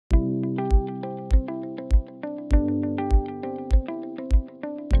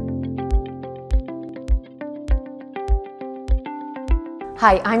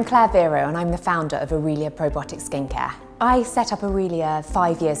Hi, I'm Claire Vero and I'm the founder of Aurelia Probiotic Skincare. I set up Aurelia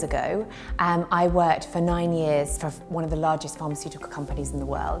 5 years ago. I worked for 9 years for one of the largest pharmaceutical companies in the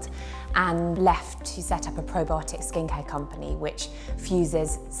world and left to set up a probiotic skincare company which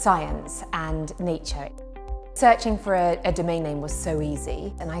fuses science and nature. Searching for a domain name was so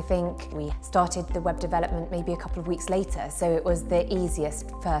easy, and I think we started the web development maybe a couple of weeks later, so it was the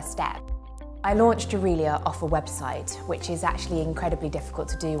easiest first step. I launched Aurelia off a website, which is actually incredibly difficult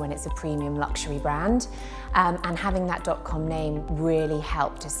to do when it's a premium luxury brand, and having that .com name really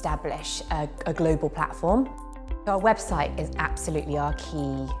helped establish a global platform. Our website is absolutely our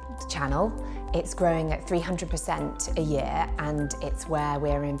key channel. It's growing at 300% a year, and it's where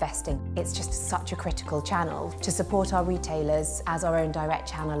we're investing. It's just such a critical channel to support our retailers as our own direct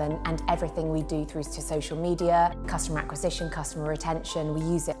channel, and everything we do through to social media, customer acquisition, customer retention. We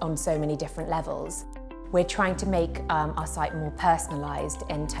use it on so many different levels. We're trying to make our site more personalised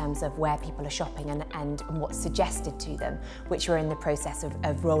in terms of where people are shopping and what's suggested to them, which we're in the process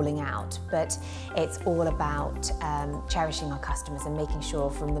of rolling out. But it's all about cherishing our customers and making sure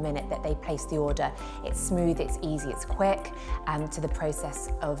from the minute that they place the order, it's smooth, it's easy, it's quick, to the process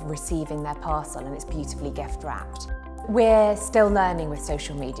of receiving their parcel, and it's beautifully gift wrapped. We're still learning with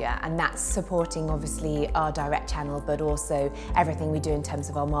social media, and that's supporting obviously our direct channel, but also everything we do in terms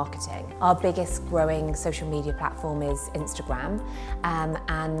of our marketing. Our biggest growing social media platform is Instagram,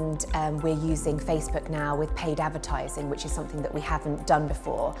 and we're using Facebook now with paid advertising, which is something that we haven't done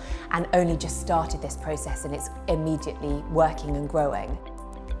before, and only just started this process, and it's immediately working and growing.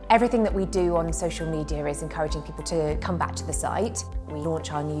 Everything that we do on social media is encouraging people to come back to the site. We launch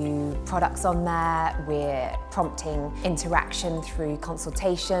our new products on there, we're prompting interaction through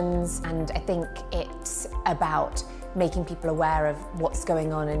consultations, and I think it's about making people aware of what's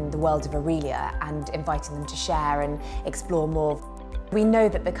going on in the world of Aurelia and inviting them to share and explore more. We know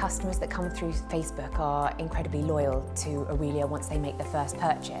that the customers that come through Facebook are incredibly loyal to Aurelia once they make the first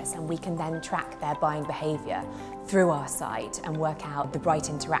purchase, and we can then track their buying behaviour through our site and work out the right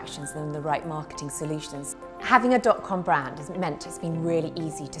interactions and the right marketing solutions. Having a .com brand has meant it's been really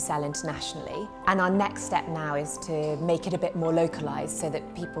easy to sell internationally, and our next step now is to make it a bit more localised so that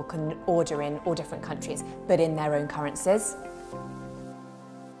people can order in all different countries but in their own currencies.